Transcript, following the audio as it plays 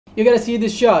You gotta see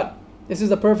this shot. This is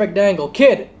the perfect angle.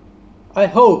 Kid, I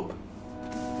hope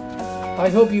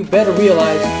you better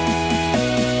realize.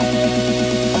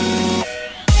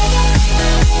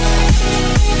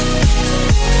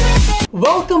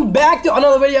 Welcome back to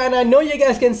another video, and I know you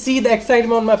guys can see the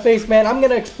excitement on my face, man. I'm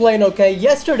gonna explain, okay?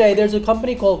 Yesterday, there's a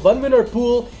company called OneWinner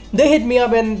Pool. They hit me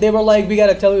up and they were like, we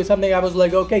gotta tell you something. I was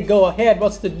like, okay, go ahead,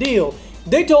 what's the deal?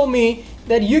 They told me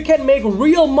that you can make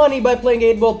real money by playing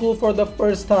 8-ball pool for the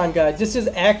first time, guys. This is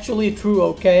actually true,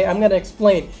 okay? I'm gonna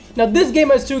explain. Now, this game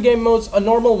has two game modes, a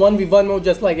normal 1v1 mode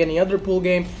just like any other pool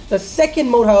game. The second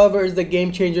mode, however, is the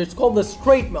game changer. It's called the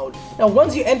straight mode. Now,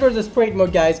 once you enter the straight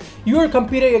mode, guys, you are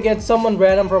competing against someone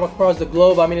random from across the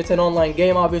globe. I mean, it's an online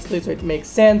game, obviously, so it makes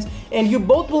sense. And you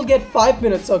both will get 5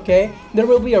 minutes, okay? There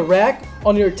will be a rack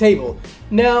on your table.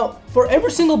 Now, for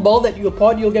every single ball that you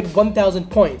pot, you'll get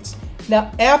 1,000 points.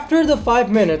 Now, after the 5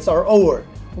 minutes are over,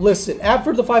 listen,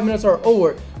 after the 5 minutes are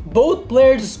over, both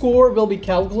players' score will be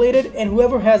calculated, and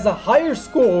whoever has a higher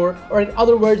score, or in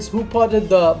other words, who potted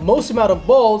the most amount of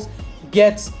balls,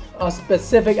 gets a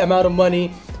specific amount of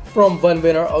money from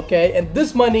OneWinner, okay? And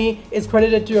this money is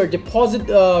credited to your deposit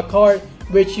card,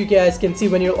 which you guys can see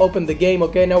when you open the game,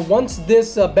 okay? Now, once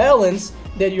this balance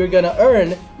that you're gonna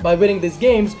earn by winning these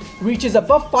games reaches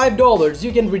above $5,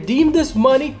 you can redeem this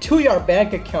money to your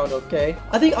bank account, okay?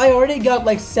 I think I already got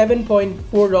like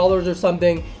 $7.4 or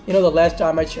something, you know, the last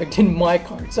time I checked in my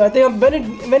card. So I think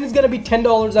when it's gonna be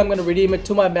 $10, I'm gonna redeem it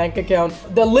to my bank account.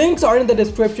 The links are in the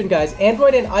description, guys,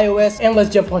 Android and iOS, and let's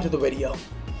jump onto the video.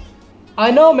 I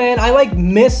know, man, I like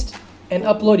missed an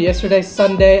upload yesterday,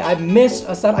 Sunday. I missed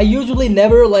a Sunday. I usually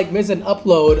never like miss an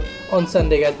upload on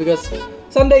Sunday, guys, because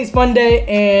Sunday is fun day,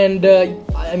 and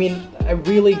I mean, I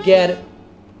really get,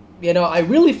 you know, I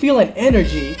really feel an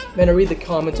energy when I read the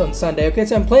comments on Sunday. Okay,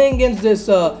 so I'm playing against this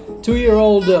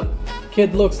 2-year-old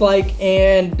kid, looks like,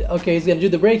 and okay, he's gonna do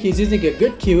the break. He's using a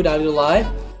good cue, not gonna lie.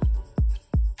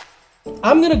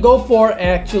 I'm gonna go for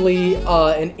actually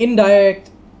an indirect.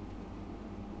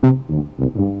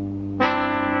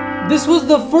 This was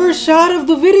the first shot of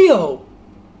the video.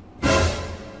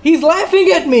 He's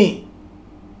laughing at me.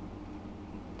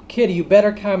 Kid, you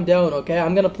better calm down, okay?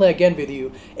 I'm gonna play again with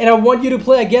you. And I want you to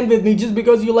play again with me just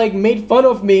because you like made fun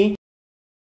of me.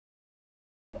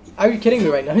 Are you kidding me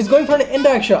right now? He's going for an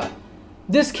indirect shot.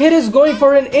 This kid is going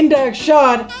for an indirect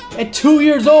shot at 2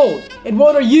 years old. And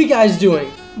what are you guys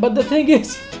doing? But the thing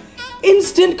is,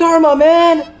 instant karma,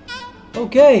 man.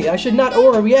 Okay, I should not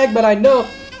overreact, but I know.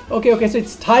 Okay, so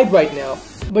it's tied right now.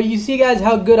 But you see, guys,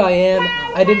 how good I am.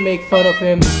 I didn't make fun of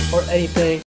him or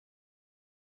anything.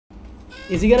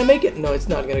 Is he gonna make it? No, it's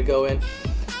not gonna go in.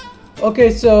 Okay,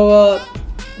 so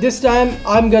this time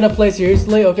I'm gonna play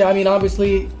seriously. Okay, I mean,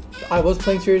 obviously I was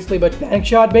playing seriously, but bank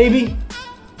shot, baby.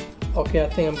 Okay, I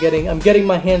think I'm getting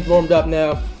my hands warmed up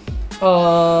now.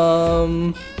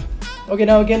 Okay,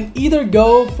 now I can either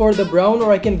go for the brown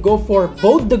or I can go for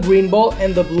both the green ball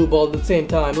and the blue ball at the same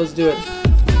time. Let's do it.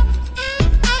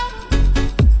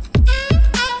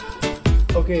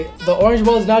 Okay, the orange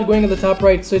ball is not going in the top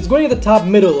right, so it's going in the top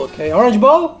middle, okay? Orange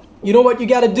ball, you know what you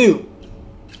gotta do.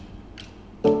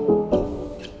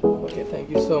 Okay, thank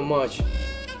you so much.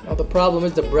 Now the problem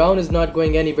is the brown is not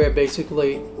going anywhere,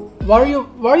 basically. Why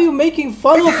are you making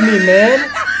fun of me, man?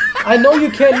 I know you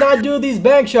cannot do these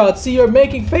bank shots. See, you're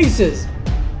making faces.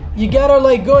 You gotta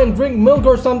like go and drink milk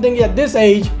or something at this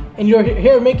age, and you're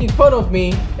here making fun of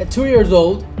me at 2 years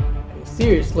old.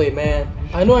 Seriously, man.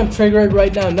 I know I'm triggered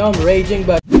right now. Now I'm raging,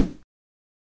 but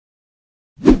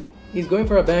he's going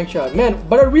for a bank shot, man.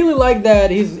 But I really like that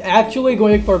he's actually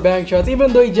going for bank shots,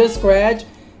 even though he just scratched.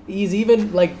 He's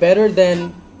even like better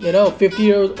than, you know,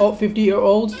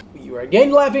 50-year-olds. You are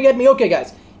again laughing at me. Okay,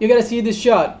 guys, you gotta see this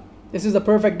shot. This is the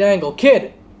perfect angle.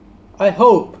 Kid, I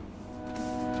hope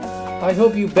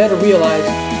you better realize.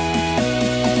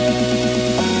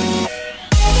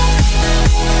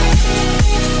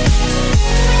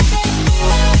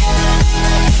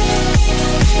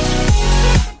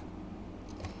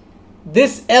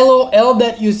 This LOL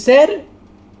that you said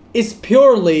is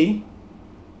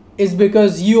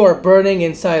because you are burning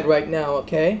inside right now,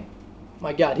 okay?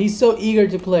 My God, he's so eager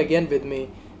to play again with me.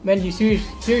 Man, you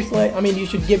seriously, I mean, you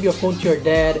should give your phone to your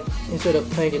dad instead of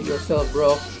playing it yourself,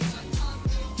 bro.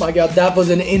 My God, that was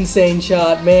an insane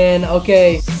shot, man.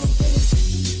 Okay.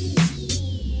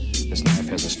 This knife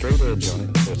has a straight edge on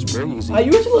it, so it's very easy. I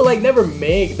usually like never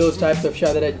make those types of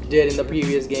shots that I did in the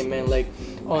previous game, man. Like,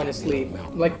 honestly,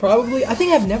 like probably, I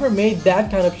think I've never made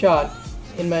that kind of shot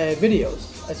in my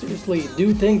videos. I seriously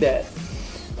do think that.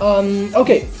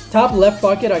 Okay, top left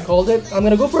pocket, I called it. I'm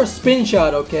gonna go for a spin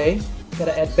shot, okay?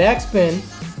 Gotta add backspin.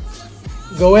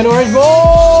 Go in, orange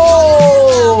ball!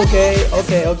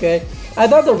 Okay, okay. I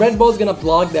thought the red ball's gonna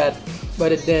block that,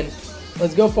 but it didn't.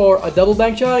 Let's go for a double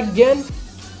bank shot again.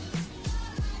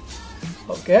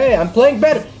 Okay, I'm playing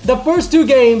better. The first two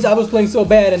games I was playing so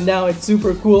bad, and now it's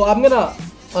super cool. I'm gonna,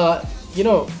 you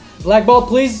know, black ball,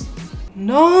 please.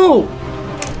 No!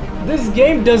 This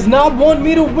game does not want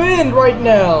me to win right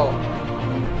now.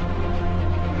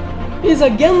 He's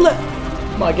again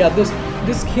my god,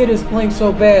 this kid is playing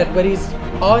so bad, but he's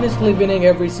honestly winning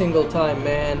every single time,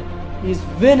 man. He's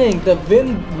winning. The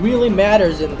win really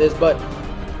matters in this, but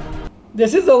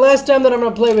this is the last time that I'm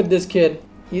gonna play with this kid.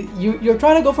 You're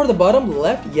trying to go for the bottom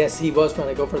left? Yes, he was trying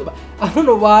to go for the bottom. I don't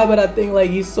know why, but I think like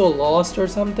he's so lost or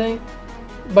something.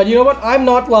 But you know what? I'm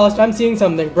not lost. I'm seeing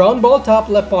something. Brown ball, top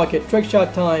left pocket. Trick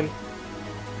shot time.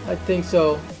 I think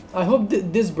so. I hope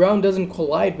this brown doesn't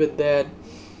collide with that.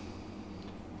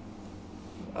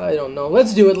 I don't know.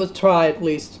 Let's do it. Let's try at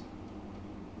least.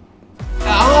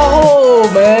 Oh,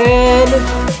 man.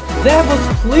 That was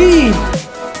clean.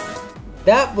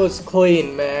 That was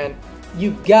clean, man.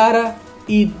 You gotta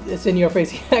eat this in your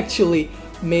face. He actually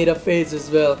made a face as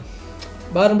well.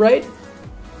 Bottom right.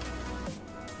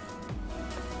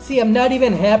 See, I'm not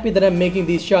even happy that I'm making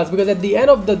these shots because at the end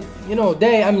of the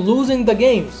day, I'm losing the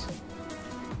games.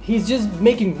 He's just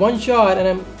making one shot and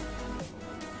I'm...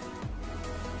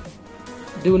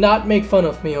 Do not make fun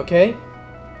of me, okay?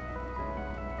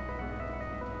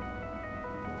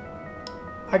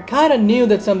 I kind of knew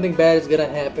that something bad is gonna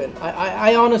happen.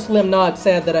 I honestly am not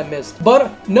sad that I missed.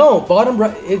 But no, bottom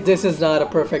right, this is not a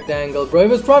perfect angle, bro. He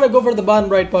was trying to go for the bottom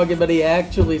right pocket, but he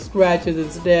actually scratches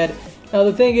instead. Now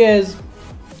the thing is,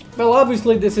 well,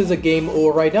 obviously this is a game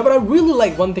over right now, but I really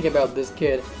like one thing about this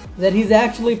kid, that he's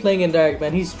actually playing indirect,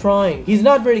 man. He's trying. He's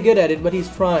not very good at it, but he's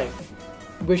trying.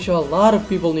 Which a lot of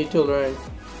people need to learn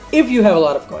if you have a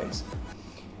lot of coins.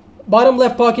 Bottom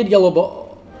left pocket, yellow ball.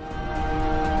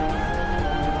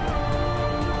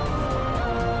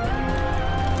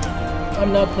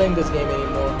 I'm not playing this game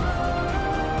anymore.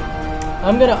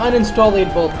 I'm gonna uninstall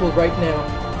 8-ball pool right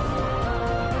now.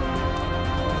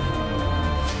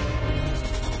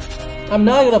 I'm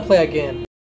not gonna play again.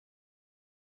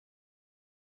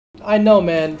 I know,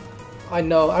 man. I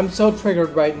know. I'm so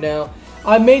triggered right now.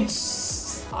 I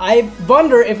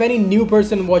wonder if any new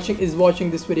person watching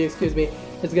this video, excuse me,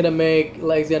 is gonna make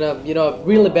like a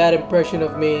really bad impression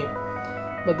of me.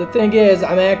 But the thing is,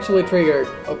 I'm actually triggered,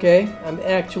 okay? I'm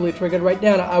actually triggered right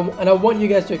now, and I want you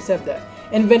guys to accept that.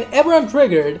 And whenever I'm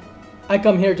triggered, I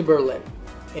come here to Berlin,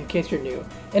 in case you're new.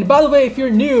 And by the way, if you're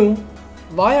new,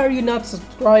 why are you not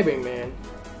subscribing, man?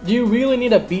 Do you really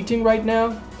need a beating right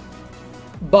now?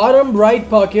 Bottom right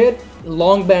pocket,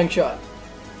 long bank shot.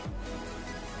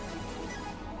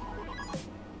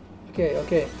 Okay,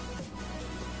 okay.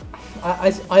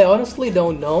 I honestly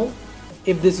don't know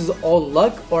if this is all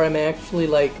luck or I'm actually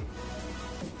like,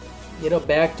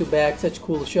 back to back such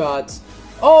cool shots.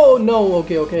 Oh no,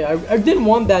 okay, okay. I didn't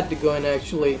want that to go in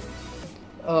actually.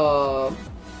 I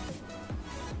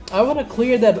want to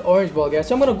clear that orange ball, guys.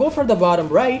 So I'm gonna go for the bottom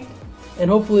right, and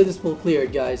hopefully this will clear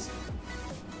it, guys.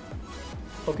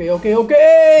 Okay, okay,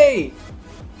 okay.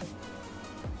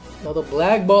 Now the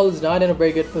black ball is not in a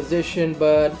very good position,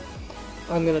 but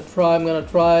I'm gonna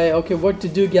try. Okay, what to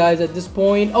do, guys, at this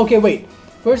point? Okay, wait.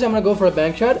 First, I'm gonna go for a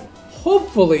bank shot.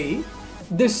 Hopefully,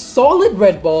 this solid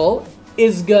red ball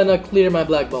is gonna clear my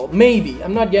black ball. Maybe.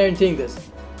 I'm not guaranteeing this.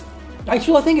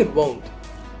 Actually, I think it won't.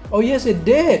 Oh, yes, it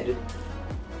did.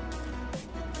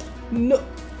 No.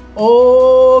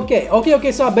 Okay, okay, okay,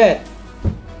 it's not bad.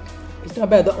 It's not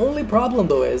bad. The only problem,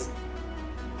 though, is...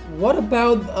 What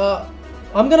about...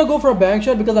 I'm gonna go for a bank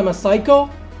shot because I'm a psycho.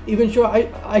 Even sure,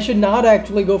 I should not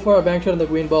actually go for a bank shot on the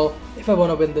green ball if I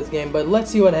want to win this game, but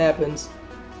let's see what happens.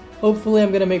 Hopefully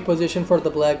I'm gonna make position for the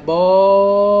black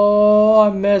ball. I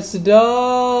messed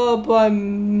up. I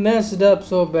messed up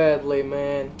so badly,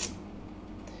 man.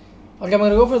 Okay, I'm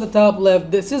gonna go for the top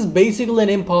left. This is basically an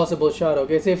impossible shot,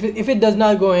 okay? So if it does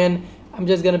not go in, I'm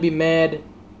just gonna be mad.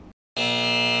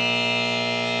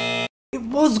 It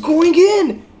was going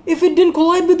in! If it didn't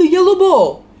collide with the yellow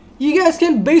ball! You guys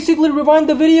can basically rewind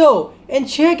the video and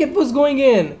check it was going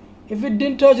in if it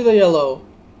didn't touch the yellow.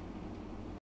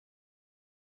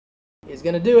 He's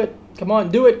gonna do it. Come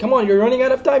on, do it. Come on, you're running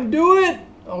out of time. Do it.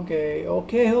 Okay,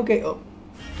 okay, okay. Oh.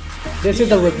 This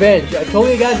is a revenge. I told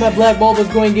you guys my black ball was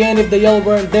going in if the yellow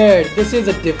weren't there. This is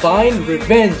a divine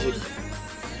revenge.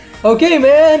 Okay,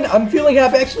 man, I'm feeling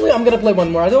happy. Actually, I'm gonna play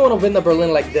one more. I don't want to win the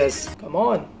Berlin like this. Come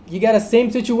on. You got the same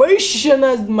situation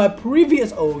as my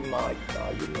previous... Oh my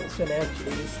god, you missed an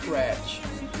actually. You scratch.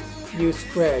 You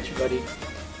scratch, buddy.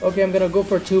 Okay, I'm gonna go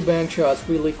for 2 bank shots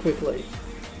really quickly.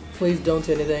 Please don't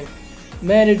say anything.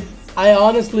 Man, I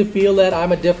honestly feel that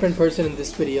I'm a different person in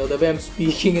this video. The way I'm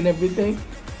speaking and everything,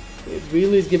 it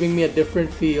really is giving me a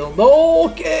different feel.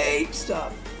 Okay,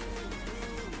 stop.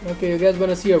 Okay, you guys want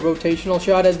to see a rotational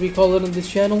shot, as we call it on this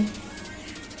channel?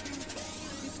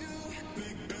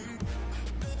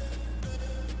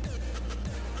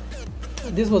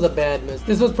 This was a bad miss.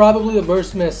 This was probably the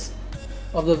worst miss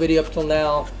of the video up till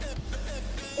now.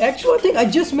 Actually, I think I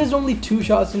just missed only 2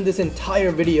 shots in this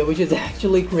entire video, which is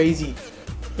actually crazy.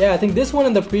 Yeah, I think this one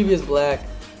and the previous black.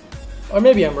 Or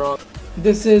maybe I'm wrong.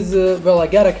 This is, well, I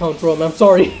gotta count Rome, I'm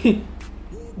sorry.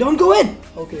 Don't go in!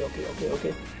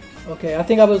 Okay, I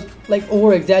think I was like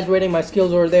over-exaggerating my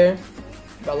skills over there.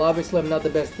 Well, obviously I'm not the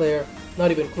best player.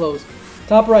 Not even close.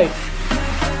 Top right.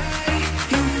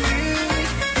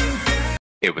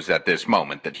 It was at this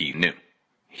moment that he knew.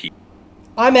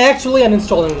 I'm actually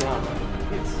uninstalling now.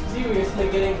 It's seriously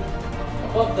getting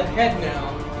above the head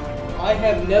now. I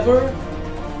have never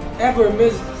ever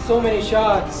missed so many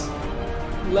shots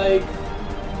like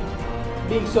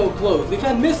being so close. If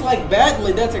I missed like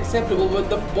badly, that's acceptable, but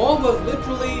the ball was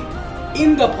literally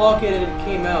in the pocket and it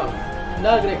came out. I'm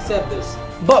not gonna accept this.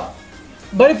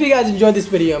 But if you guys enjoyed this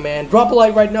video, man, drop a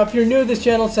like right now. If you're new to this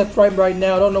channel, subscribe right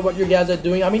now. I don't know what you guys are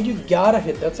doing. I mean, you gotta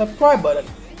hit that subscribe button.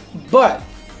 But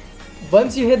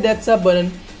once you hit that sub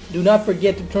button, do not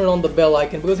forget to turn on the bell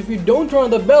icon, because if you don't turn on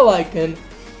the bell icon,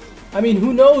 I mean,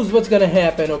 who knows what's gonna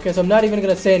happen, okay? So I'm not even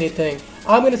gonna say anything.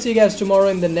 I'm gonna see you guys tomorrow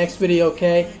in the next video,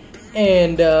 okay?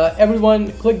 And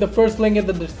everyone, click the first link in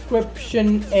the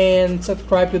description and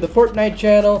subscribe to the Fortnite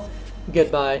channel.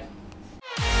 Goodbye.